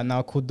coming out right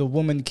now called The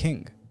Woman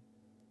King.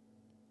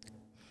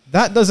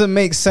 That doesn't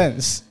make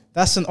sense.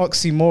 That's an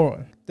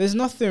oxymoron. There's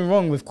nothing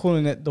wrong with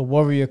calling it the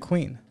warrior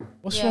queen.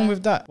 What's wrong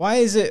with that? Why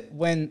is it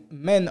when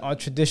men are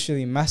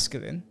traditionally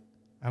masculine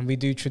and we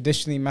do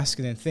traditionally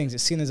masculine things,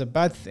 it's seen as a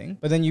bad thing,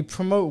 but then you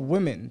promote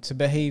women to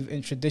behave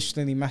in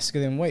traditionally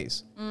masculine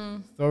ways?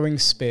 Throwing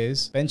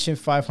spears, benching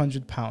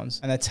 500 pounds,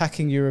 and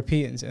attacking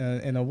Europeans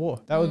in a war.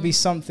 That would be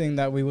something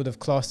that we would have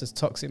classed as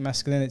toxic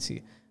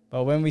masculinity.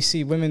 But when we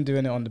see women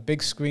doing it on the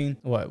big screen,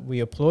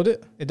 we applaud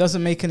it? It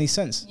doesn't make any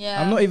sense. Yeah.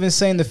 I'm not even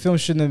saying the film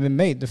shouldn't have been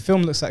made. The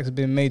film looks like it's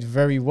been made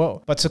very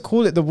well. But to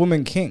call it The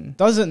Woman King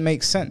doesn't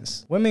make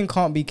sense. Women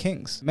can't be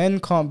kings. Men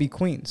can't be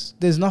queens.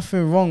 There's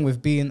nothing wrong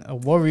with being a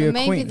warrior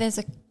queen. Maybe there's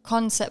a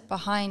concept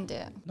behind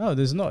it. No,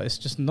 there's not. It's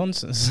just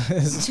nonsense.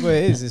 That's what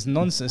it is. It's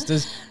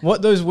nonsense.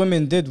 What those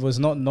women did was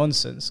not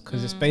nonsense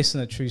because it's based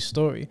on a true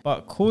story.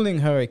 But calling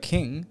her a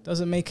king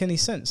doesn't make any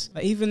sense.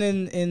 Like even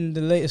in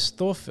the latest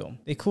Thor film,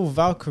 they call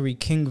Valkyrie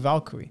King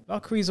Valkyrie.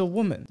 Valkyrie's a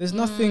woman. There's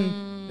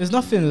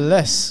nothing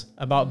less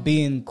about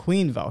being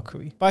Queen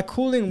Valkyrie. By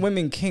calling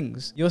women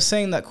kings, you're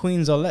saying that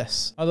queens are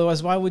less.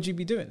 Otherwise, why would you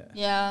be doing it?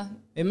 Yeah.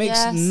 It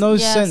makes no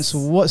sense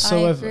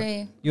whatsoever. I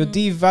agree. You're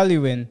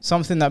devaluing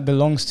something that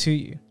belongs to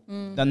you,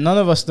 that none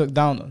of us look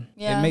down on.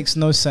 Yeah. It makes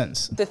no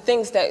sense. The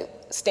things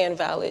that stand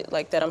valid,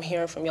 like that I'm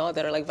hearing from y'all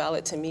that are like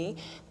valid to me,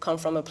 come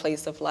from a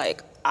place of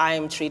like, I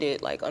am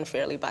treated like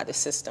unfairly by the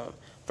system.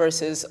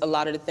 Versus a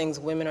lot of the things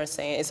women are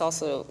saying, it's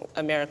also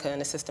America in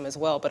the system as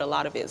well, but a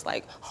lot of it is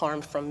like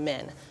harm from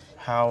men.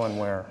 How and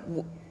where?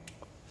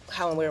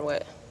 How and where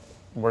what?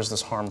 Where's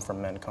this harm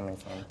from men coming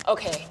from?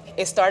 Okay,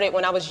 it started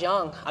when I was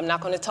young. I'm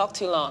not gonna talk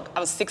too long. I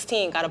was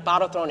 16, got a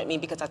bottle thrown at me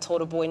because I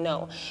told a boy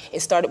no.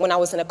 It started when I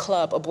was in a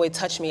club, a boy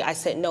touched me, I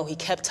said no, he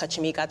kept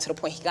touching me, it got to the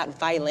point he got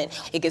violent.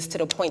 It gets to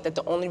the point that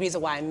the only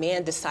reason why a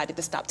man decided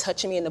to stop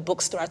touching me in the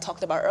bookstore I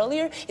talked about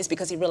earlier is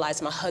because he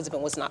realized my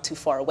husband was not too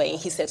far away, and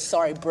he said,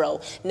 sorry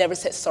bro, never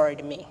said sorry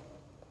to me.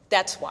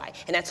 That's why,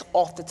 and that's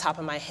off the top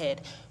of my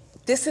head.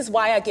 This is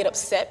why I get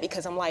upset,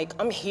 because I'm like,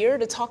 I'm here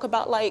to talk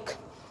about like,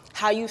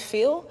 how you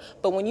feel,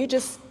 but when you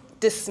just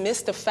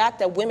dismiss the fact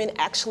that women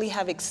actually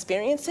have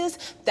experiences,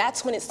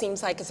 that's when it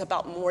seems like it's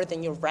about more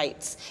than your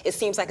rights. It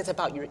seems like it's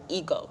about your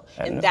ego.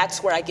 And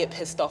that's where I get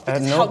pissed off,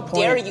 because how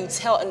dare you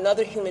tell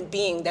another human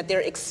being that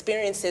their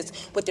experiences,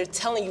 what they're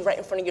telling you right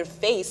in front of your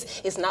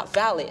face, is not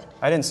valid.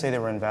 I didn't say they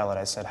were invalid,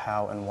 I said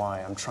how and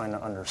why. I'm trying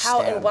to understand.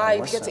 How and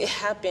why, because it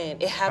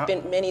happened. It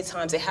happened many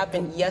times. It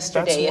happened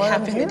yesterday. It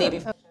happened the day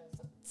before.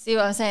 See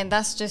what I'm saying?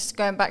 That's just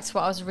going back to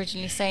what I was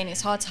originally saying.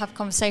 It's hard to have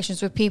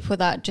conversations with people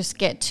that just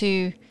get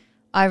too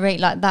irate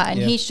like that.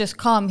 And he's just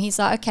calm. He's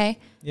like, okay,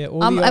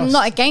 I'm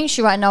not against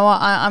you right now.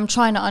 I'm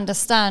trying to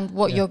understand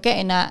what you're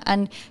getting at.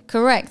 And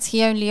correct,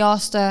 he only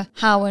asked her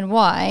how and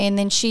why. And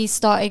then she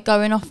started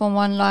going off on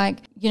one like,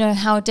 you know,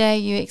 how dare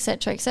you,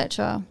 etc.,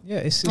 etc.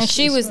 Yeah, and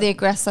she was the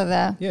aggressor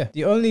there. Yeah,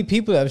 the only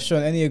people that have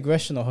shown any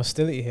aggression or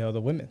hostility here are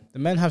the women. The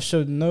men have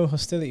showed no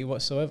hostility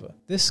whatsoever.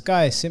 This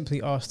guy simply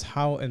asked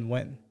how and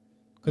when.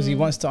 Because he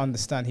wants to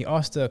understand. He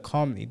asked her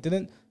calmly,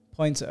 didn't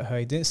point at her,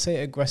 he didn't say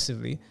it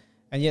aggressively,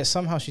 and yet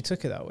somehow she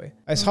took it that way.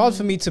 It's hard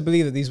for me to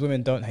believe that these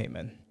women don't hate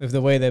men with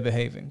the way they're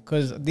behaving,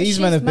 because these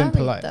men have been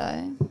polite.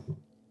 Though.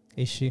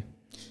 Is she?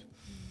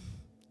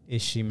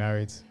 Is she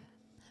married?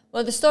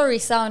 Well, the story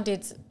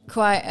sounded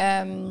quite,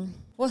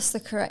 what's the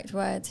correct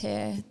word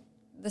here?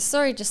 The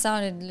story just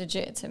sounded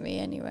legit to me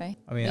anyway.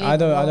 I mean, I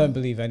don't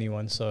believe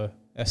anyone, so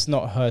it's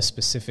not her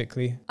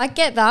specifically. I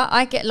get that.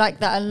 I get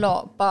like that a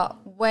lot. But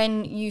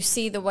when you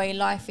see the way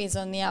life is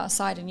on the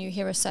outside and you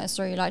hear a certain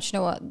story, you're like, you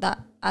know what,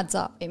 that adds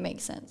up. It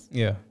makes sense.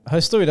 Yeah.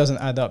 Her story doesn't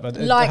add up. But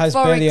like, it has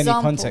barely any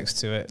context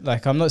to it.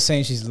 Like, I'm not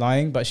saying she's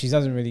lying, but she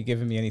hasn't really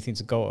given me anything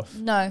to go off.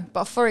 No,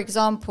 but for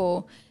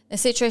example, the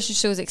situation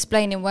she was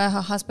explaining where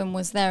her husband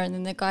was there and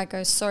then the guy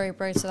goes, sorry,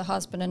 bro, to the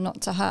husband and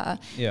not to her.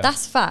 Yeah.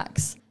 That's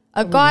facts.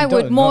 A guy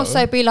would more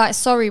so be like,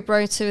 sorry,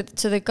 bro, to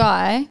the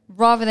guy,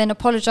 rather than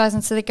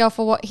apologizing to the girl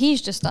for what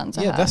he's just done to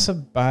her. Yeah, that's a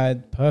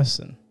bad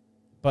person.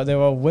 But there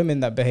are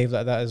women that behave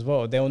like that as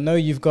well. They'll know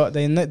you've got,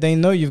 they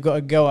know you've got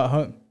a girl at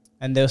home,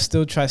 and they'll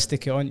still try to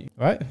stick it on you,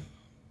 right?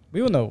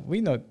 We know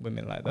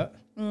women like that.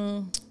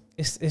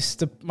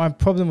 My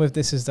problem with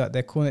this is that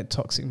they're calling it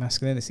toxic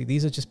masculinity.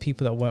 These are just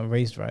people that weren't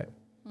raised right.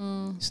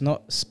 It's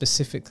not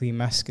specifically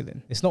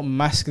masculine. It's not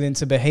masculine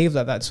to behave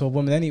like that to a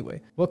woman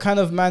anyway. What kind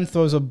of man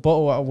throws a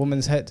bottle at a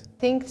woman's head?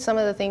 I think some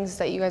of the things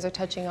that you guys are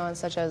touching on,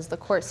 such as the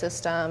court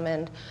system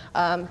and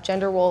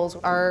gender roles,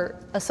 are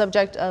a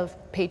subject of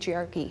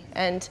patriarchy,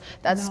 and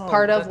that's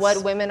part of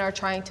what women are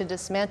trying to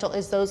dismantle,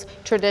 is those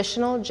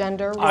traditional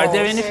gender roles. Are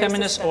there any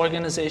feminist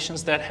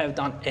organizations that have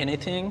done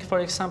anything, for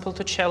example,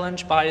 to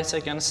challenge bias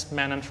against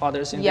men and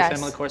fathers in the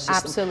family court system?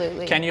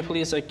 Absolutely. Can you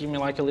please give me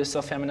like a list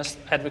of feminist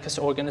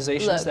advocacy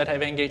organizations that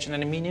have engaged in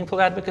any meaningful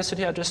advocacy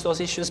to address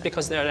those issues?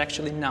 Because there are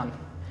actually none.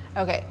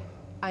 Okay.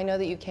 I know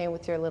that you came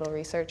with your little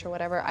research or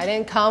whatever. I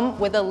didn't come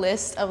with a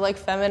list of like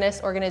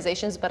feminist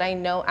organizations, but I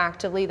know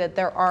actively that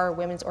there are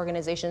women's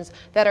organizations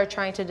that are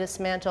trying to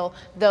dismantle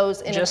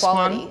those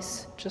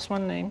inequalities. Just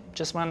one name,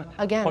 just one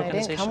Again,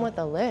 organization. I didn't come with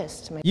a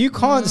list. You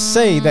can't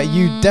say that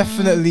you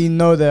definitely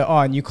know there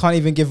are, and you can't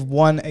even give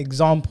one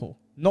example.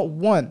 Not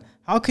one.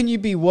 How can you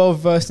be well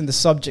versed in the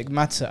subject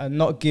matter and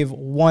not give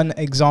one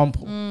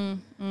example?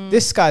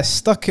 This guy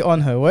stuck it on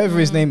her, whatever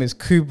his name is,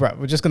 Kubrat,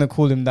 we're just going to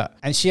call him that.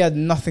 And she had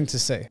nothing to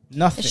say.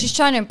 Nothing. She's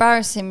trying to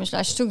embarrass him.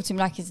 She's talking to him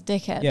like he's a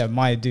dickhead. Yeah,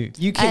 my dude.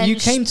 You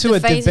came to a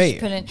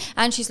debate.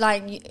 And she's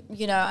like,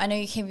 you know, I know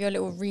you came with your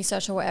little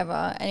research or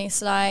whatever. And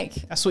it's like...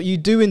 That's what you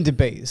do in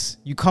debates.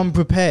 You come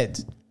prepared.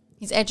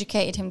 He's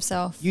educated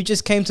himself. You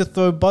just came to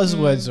throw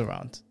buzzwords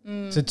around,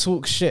 to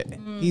talk shit.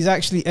 He's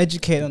actually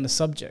educated on the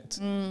subject.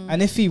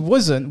 And if he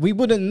wasn't, we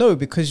wouldn't know,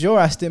 because your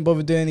ass didn't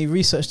bother doing any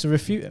research to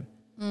refute him.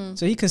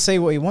 So he can say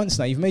what he wants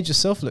now. You've made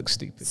yourself look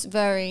stupid. It's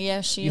very,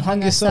 you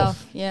hung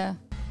yourself. Yeah.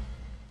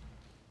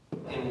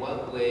 In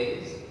what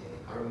ways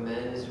are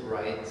men's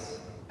rights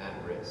at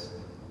risk?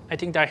 I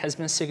think there has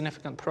been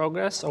significant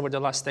progress over the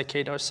last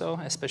decade or so,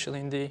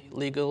 especially in the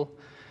legal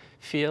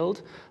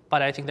field.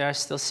 But I think there are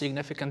still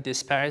significant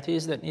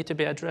disparities that need to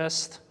be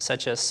addressed,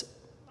 such as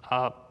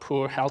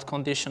poor health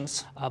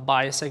conditions,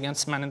 bias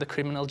against men in the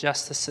criminal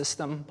justice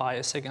system,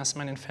 bias against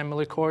men in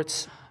family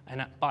courts,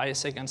 and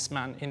bias against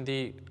men in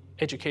the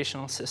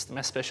educational system,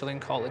 especially in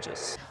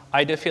colleges.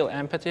 I do feel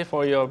empathy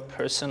for your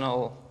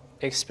personal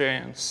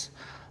experience,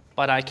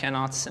 but I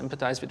cannot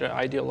sympathize with your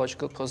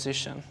ideological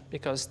position,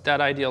 because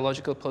that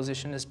ideological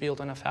position is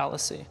built on a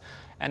fallacy,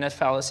 and that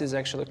fallacy is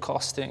actually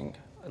causing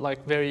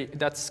very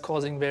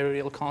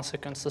real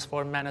consequences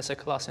for men as a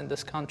class in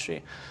this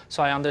country.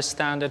 So I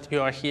understand that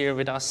you are here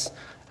with us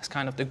as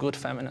kind of the good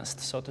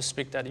feminist, so to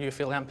speak, that you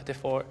feel empathy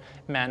for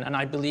men, and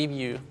I believe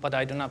you, but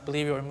I do not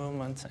believe your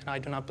movement, and I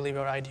do not believe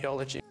your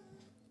ideology.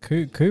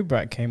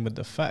 Kubrat came with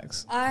the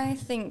facts. I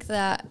think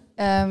that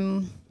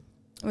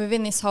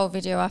within this whole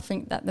video, I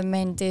think that the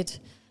men did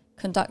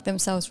conduct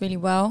themselves really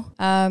well.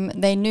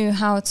 They knew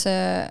how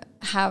to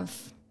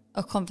have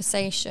a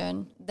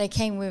conversation. They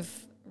came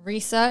with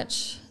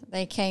research.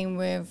 They came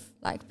with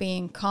like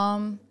being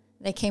calm.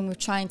 They came with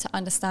trying to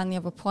understand the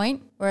other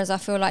point. Whereas I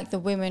feel like the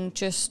women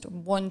just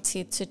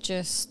wanted to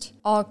just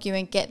argue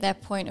and get their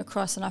point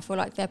across. And I feel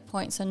like their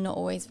points are not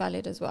always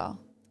valid as well.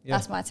 Yeah.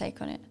 That's my take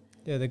on it.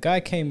 Yeah, the guy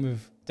came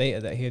with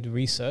data that he had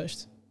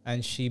researched,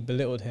 and she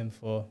belittled him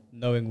for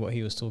knowing what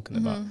he was talking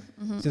about.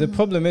 So the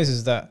problem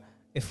is that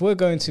if we're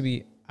going to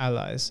be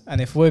allies.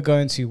 And if we're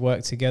going to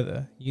work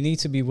together, you need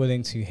to be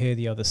willing to hear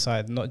the other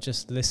side, not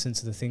just listen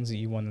to the things that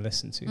you want to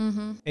listen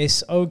to.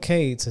 It's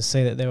okay to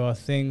say that there are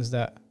things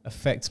that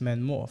affect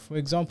men more. For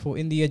example,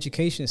 in the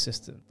education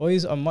system,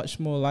 boys are much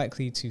more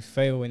likely to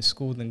fail in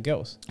school than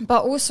girls.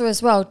 But also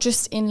as well,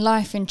 just in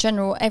life in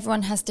general,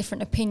 everyone has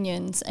different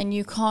opinions and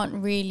you can't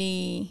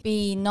really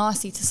be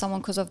nasty to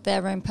someone because of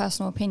their own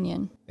personal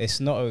opinion. It's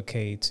not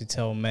okay to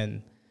tell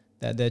men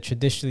that their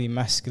traditionally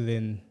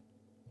masculine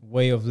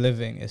way of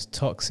living is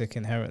toxic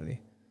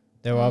inherently.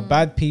 There are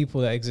bad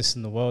people that exist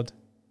in the world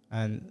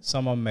and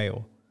some are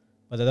male,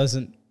 but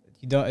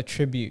you don't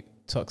attribute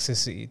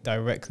toxicity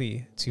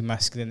directly to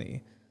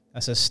masculinity.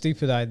 That's a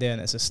stupid idea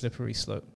and it's a slippery slope.